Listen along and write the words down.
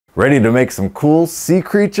Ready to make some cool sea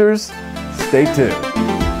creatures? Stay tuned.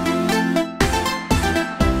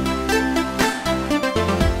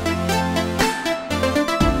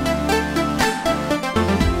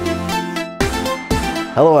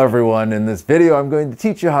 Hello everyone, in this video I'm going to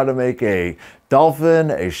teach you how to make a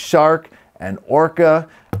dolphin, a shark, an orca,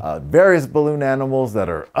 various balloon animals that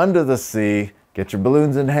are under the sea. Get your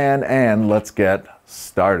balloons in hand and let's get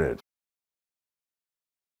started.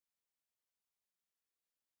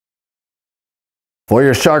 For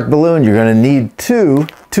your shark balloon, you're going to need two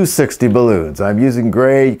 260 balloons. I'm using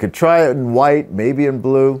gray. You could try it in white, maybe in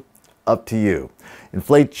blue, up to you.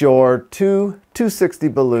 Inflate your two 260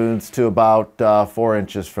 balloons to about 4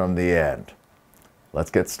 inches from the end.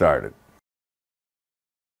 Let's get started.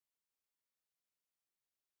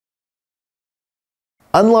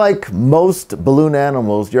 Unlike most balloon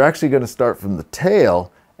animals, you're actually going to start from the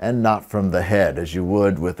tail and not from the head, as you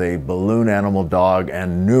would with a balloon animal dog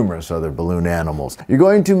and numerous other balloon animals. You're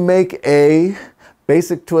going to make a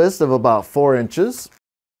basic twist of about 4 inches.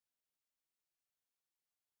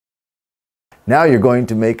 Now you're going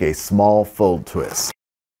to make a small fold twist.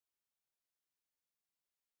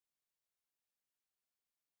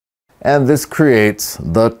 And this creates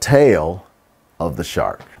the tail of the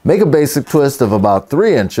shark. Make a basic twist of about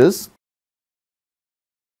 3 inches.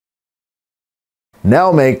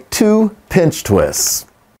 Now make 2 pinch twists.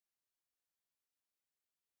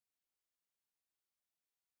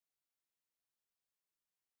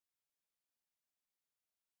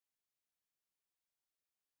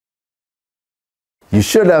 You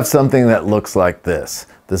should have something that looks like this.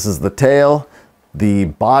 This is the tail, the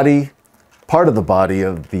body, part of the body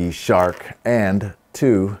of the shark, and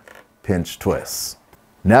 2 pinch twists.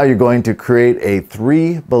 Now you're going to create a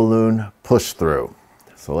 3 balloon push through.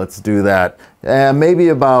 So let's do that, maybe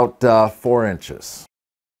about 4 inches.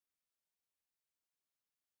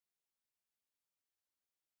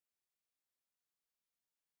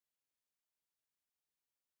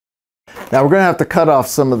 Now we're going to have to cut off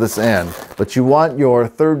some of this end, but you want your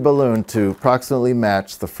third balloon to approximately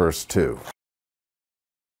match the first 2.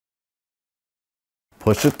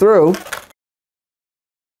 Push it through.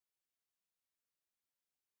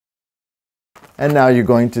 And now you're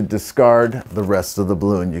going to discard the rest of the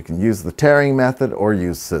balloon. You can use the tearing method or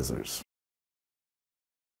use scissors.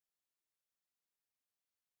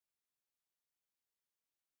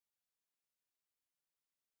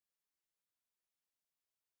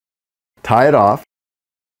 Tie it off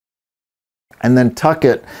and then tuck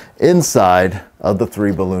it inside of the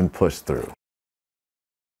 3 balloon push through.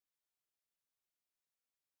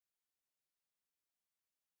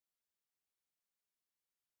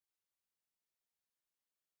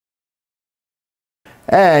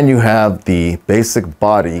 And you have the basic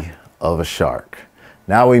body of a shark.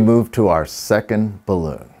 Now we move to our second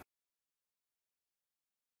balloon.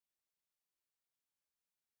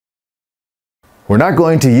 We're not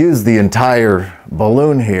going to use the entire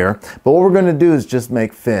balloon here, but what we're going to do is just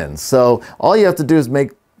make fins. So all you have to do is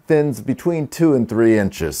make fins between 2 and 3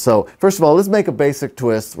 inches. So first of all, let's make a basic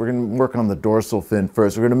twist. We're going to work on the dorsal fin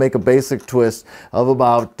first. We're going to make a basic twist of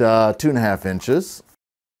about 2.5 inches.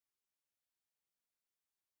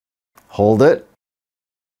 Hold it.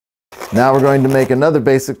 Now we're going to make another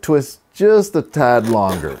basic twist just a tad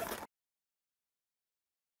longer.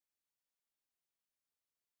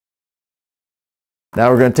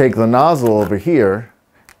 Now we're going to take the nozzle over here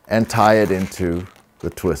and tie it into the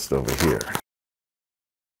twist over here.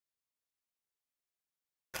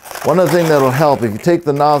 One other thing that will help, if you take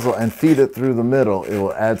the nozzle and feed it through the middle, it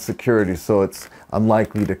will add security so it's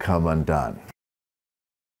unlikely to come undone.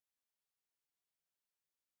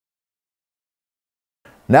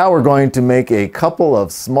 Now we're going to make a couple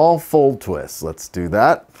of small fold twists. Let's do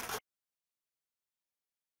that.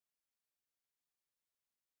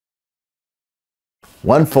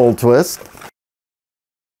 One fold twist.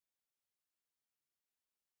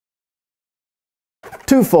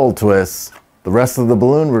 2 fold twists. The rest of the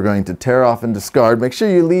balloon we're going to tear off and discard. Make sure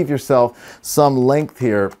you leave yourself some length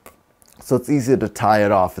here so it's easy to tie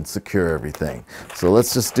it off and secure everything. So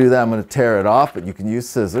let's just do that. I'm going to tear it off, but you can use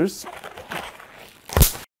scissors.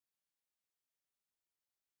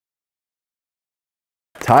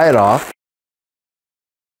 Tie it off.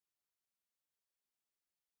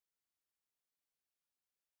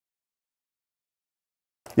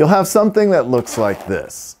 You'll have something that looks like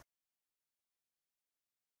this.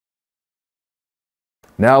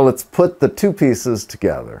 Now let's put the 2 pieces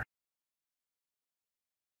together.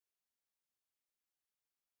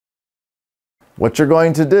 What you're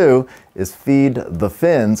going to do is feed the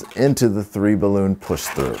fins into the 3 balloon push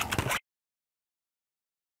through.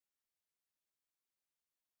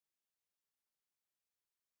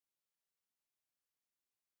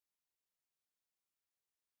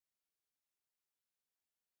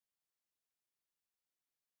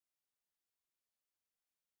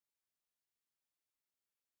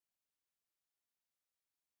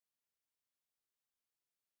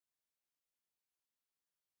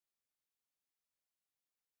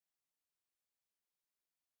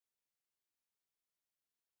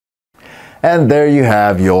 And there you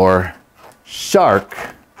have your shark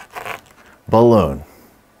balloon.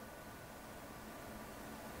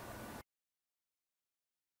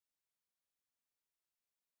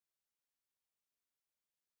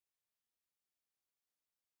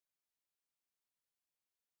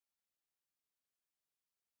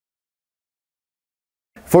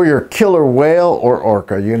 For your killer whale or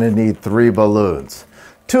orca, you're going to need 3 balloons.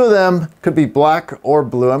 2 of them could be black or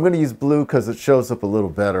blue. I'm going to use blue because it shows up a little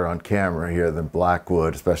better on camera here than black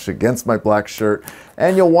would, especially against my black shirt.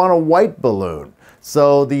 And you'll want a white balloon.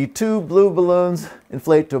 So the 2 blue balloons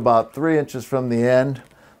inflate to about 3 inches from the end.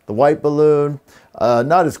 The white balloon,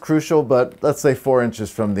 not as crucial, but let's say 4 inches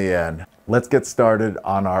from the end. Let's get started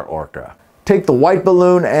on our orca. Take the white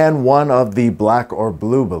balloon and one of the black or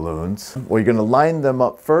blue balloons. Well, you're going to line them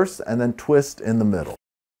up first and then twist in the middle.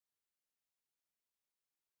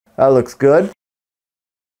 That looks good.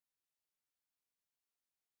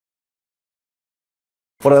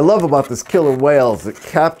 What I love about this killer whale is it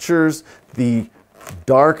captures the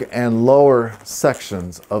dark and lower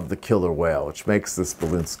sections of the killer whale, which makes this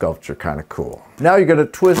balloon sculpture kind of cool. Now you're going to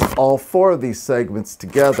twist all 4 of these segments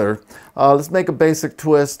together. Let's make a basic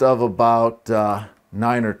twist of about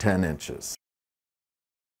 9 or 10 inches.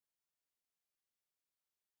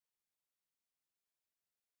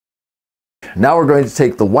 Now we're going to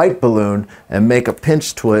take the white balloon and make a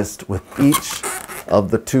pinch twist with each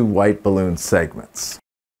of the 2 white balloon segments.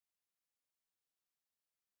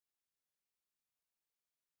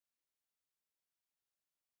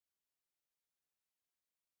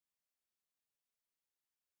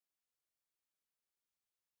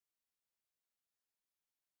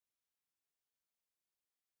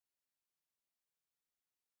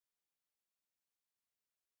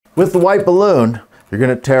 With the white balloon, you're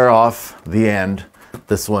going to tear off the end,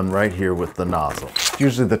 this one right here with the nozzle. It's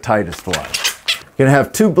usually the tightest one. You're going to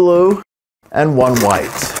have 2 blue and 1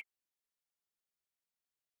 white.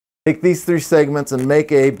 Take these 3 segments and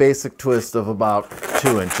make a basic twist of about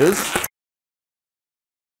 2 inches.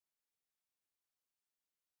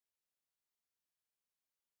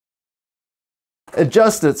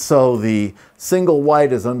 Adjust it so the single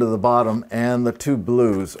white is under the bottom and the 2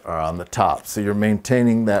 blues are on the top. So you're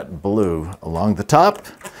maintaining that blue along the top.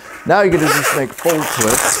 Now you're going to just make fold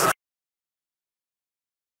twists.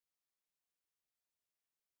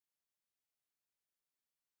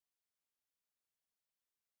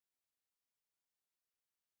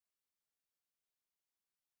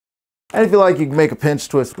 And if you like, you can make a pinch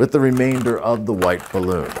twist with the remainder of the white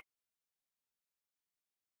balloon.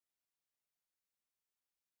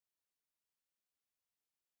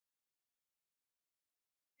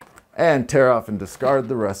 And tear off and discard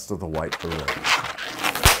the rest of the white balloon.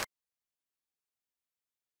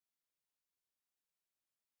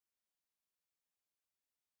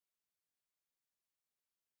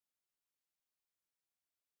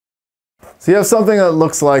 So you have something that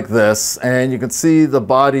looks like this, and you can see the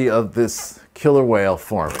body of this killer whale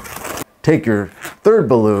forming. Take your 3rd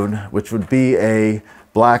balloon, which would be a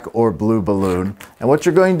black or blue balloon, and what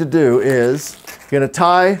you're going to do is you're going to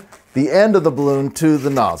tie the end of the balloon to the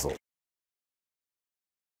nozzle.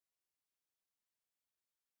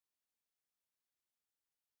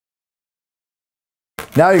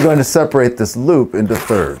 Now you're going to separate this loop into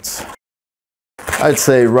thirds. I'd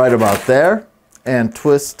say right about there, and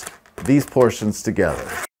twist these portions together.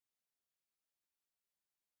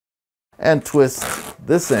 And twist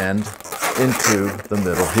this end into the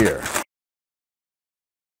middle here.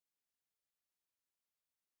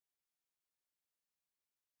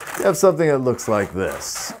 You have something that looks like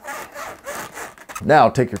this. Now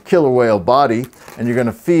take your killer whale body and you're going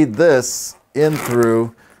to feed this in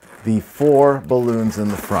through the 4 balloons in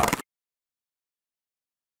the front.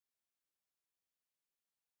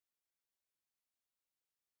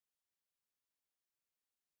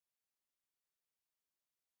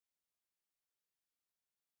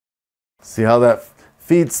 See how that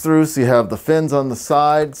feeds through? So you have the fins on the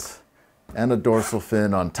sides and a dorsal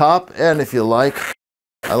fin on top. And if you like,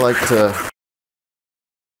 I like to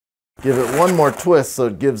give it one more twist so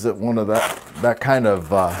it gives it one of that kind of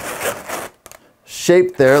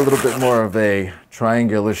shape there, a little bit more of a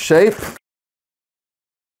triangular shape.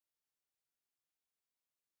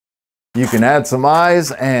 You can add some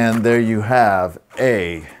eyes and there you have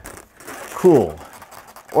a cool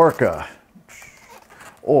orca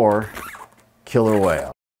or killer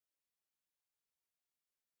whale.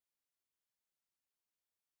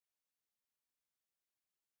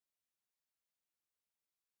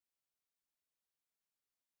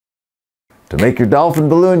 To make your dolphin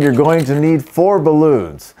balloon, you're going to need 4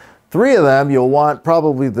 balloons. 3 of them you'll want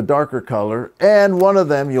probably the darker color, and 1 of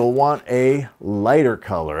them you'll want a lighter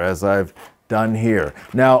color, as I've done here.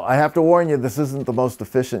 Now, I have to warn you, this isn't the most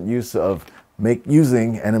efficient use of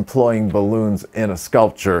using and employing balloons in a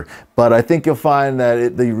sculpture, but I think you'll find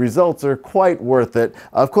that the results are quite worth it.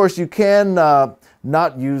 Of course, you can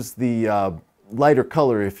not use the lighter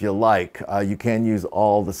color if you like. You can use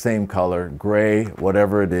all the same color, gray,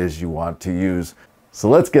 whatever it is you want to use. So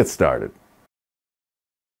let's get started.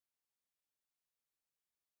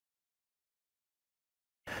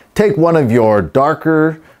 Take one of your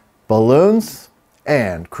darker balloons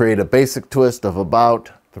and create a basic twist of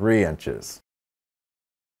about 3 inches.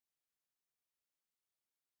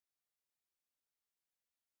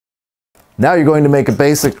 Now you're going to make a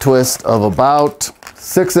basic twist of about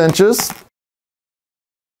 6 inches.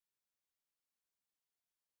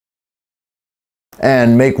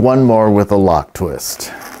 And make one more with a lock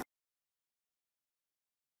twist.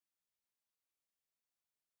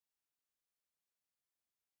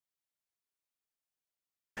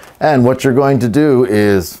 And what you're going to do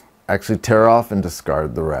is actually tear off and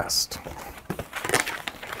discard the rest.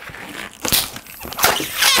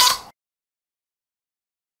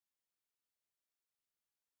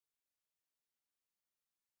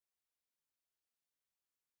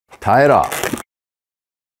 Tie it off.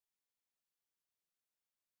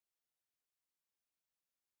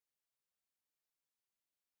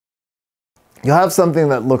 You'll have something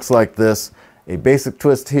that looks like this, a basic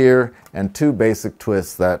twist here and 2 basic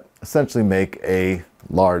twists that essentially make a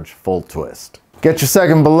large full twist. Get your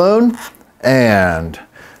second balloon and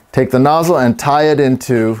take the nozzle and tie it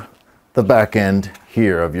into the back end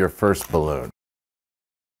here of your first balloon.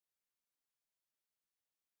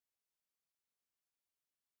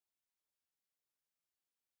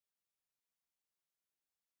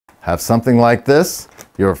 Have something like this,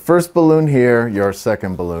 your first balloon here, your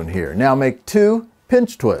second balloon here. Now make 2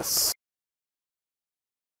 pinch twists.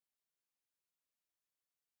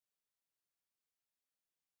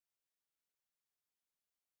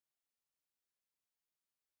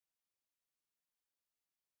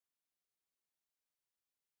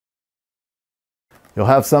 You'll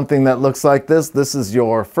have something that looks like this. This is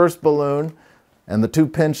your first balloon, and the 2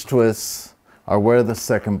 pinch twists are where the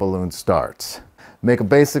second balloon starts. Make a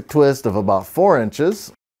basic twist of about 4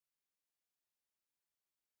 inches.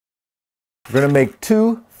 We're going to make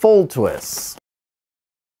 2 fold twists.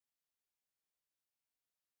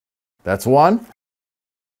 That's 1.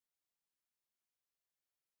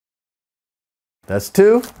 That's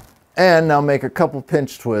 2. And now make a couple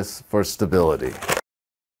pinch twists for stability.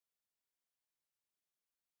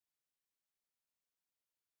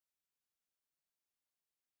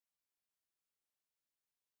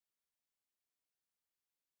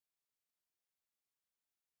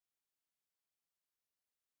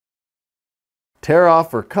 Tear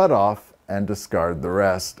off or cut off and discard the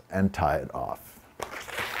rest and tie it off.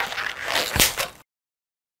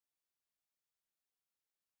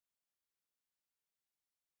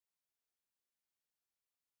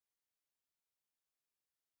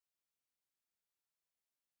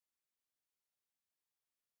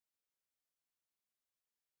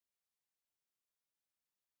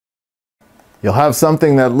 You'll have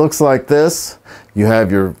something that looks like this. You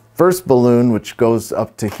have your first balloon, which goes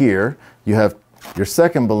up to here. You have your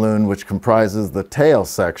second balloon, which comprises the tail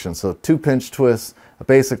section. So 2 pinch twists, a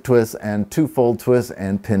basic twist, and 2 fold twists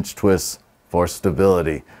and pinch twists for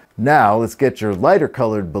stability. Now let's get your lighter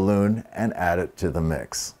colored balloon and add it to the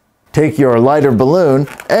mix. Take your lighter balloon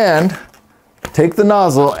and take the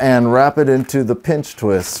nozzle and wrap it into the pinch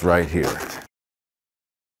twists right here.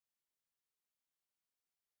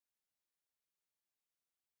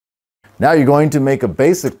 Now you're going to make a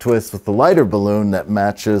basic twist with the lighter balloon that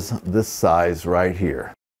matches this size right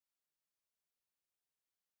here.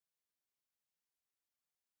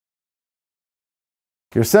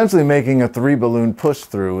 You're essentially making a 3 balloon push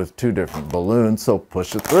through with 2 different balloons, so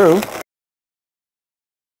push it through.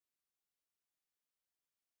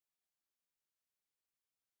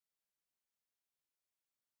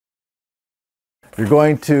 You're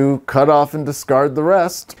going to cut off and discard the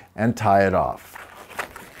rest and tie it off.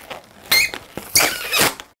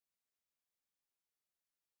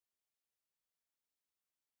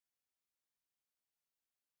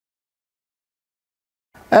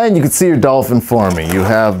 And you can see your dolphin forming. You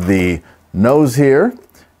have the nose here,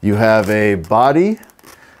 you have a body,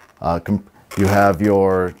 you have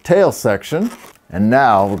your tail section, and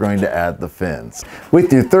now we're going to add the fins.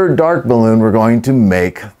 With your third dark balloon, we're going to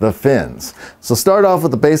make the fins. So start off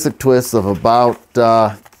with a basic twist of about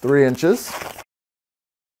 3 inches.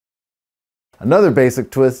 Another basic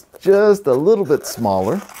twist just a little bit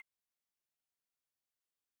smaller.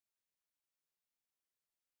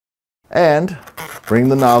 and bring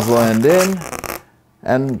the nozzle end in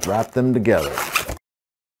and wrap them together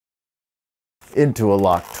into a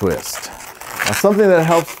lock twist. Now, something that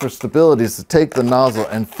helps for stability is to take the nozzle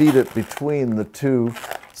and feed it between the two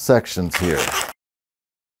sections here.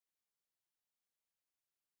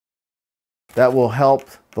 That will help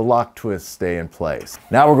the lock twist stay in place.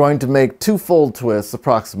 Now we're going to make 2 fold twists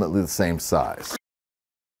approximately the same size.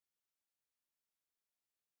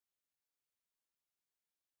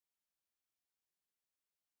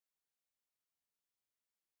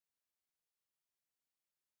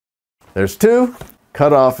 There's 2.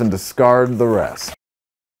 Cut off and discard the rest.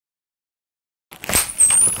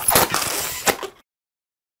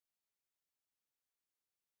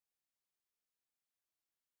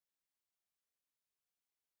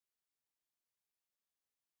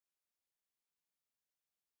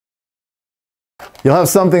 You'll have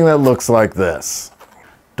something that looks like this.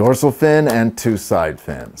 Dorsal fin and 2 side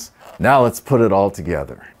fins. Now let's put it all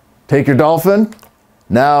together. Take your dolphin.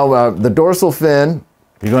 Now the dorsal fin,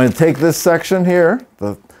 you're going to take this section here,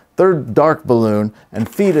 the 3rd dark balloon, and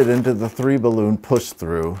feed it into the 3 balloon push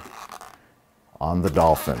through on the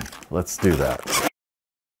dolphin. Let's do that.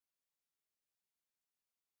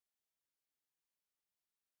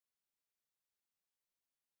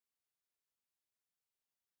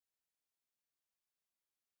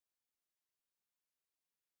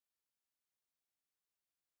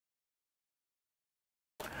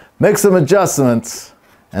 Make some adjustments,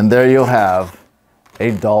 and there you'll have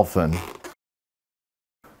a dolphin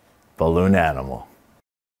balloon animal.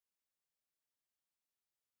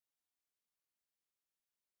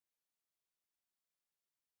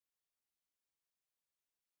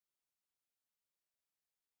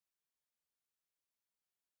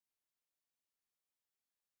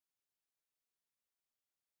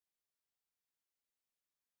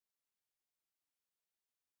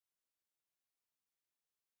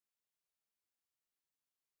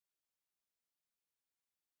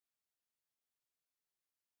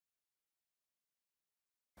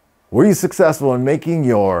 Were you successful in making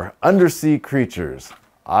your undersea creatures?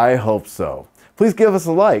 I hope so. Please give us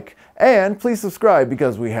a like and please subscribe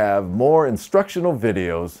because we have more instructional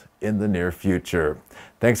videos in the near future.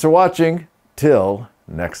 Thanks for watching. Till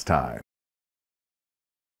next time.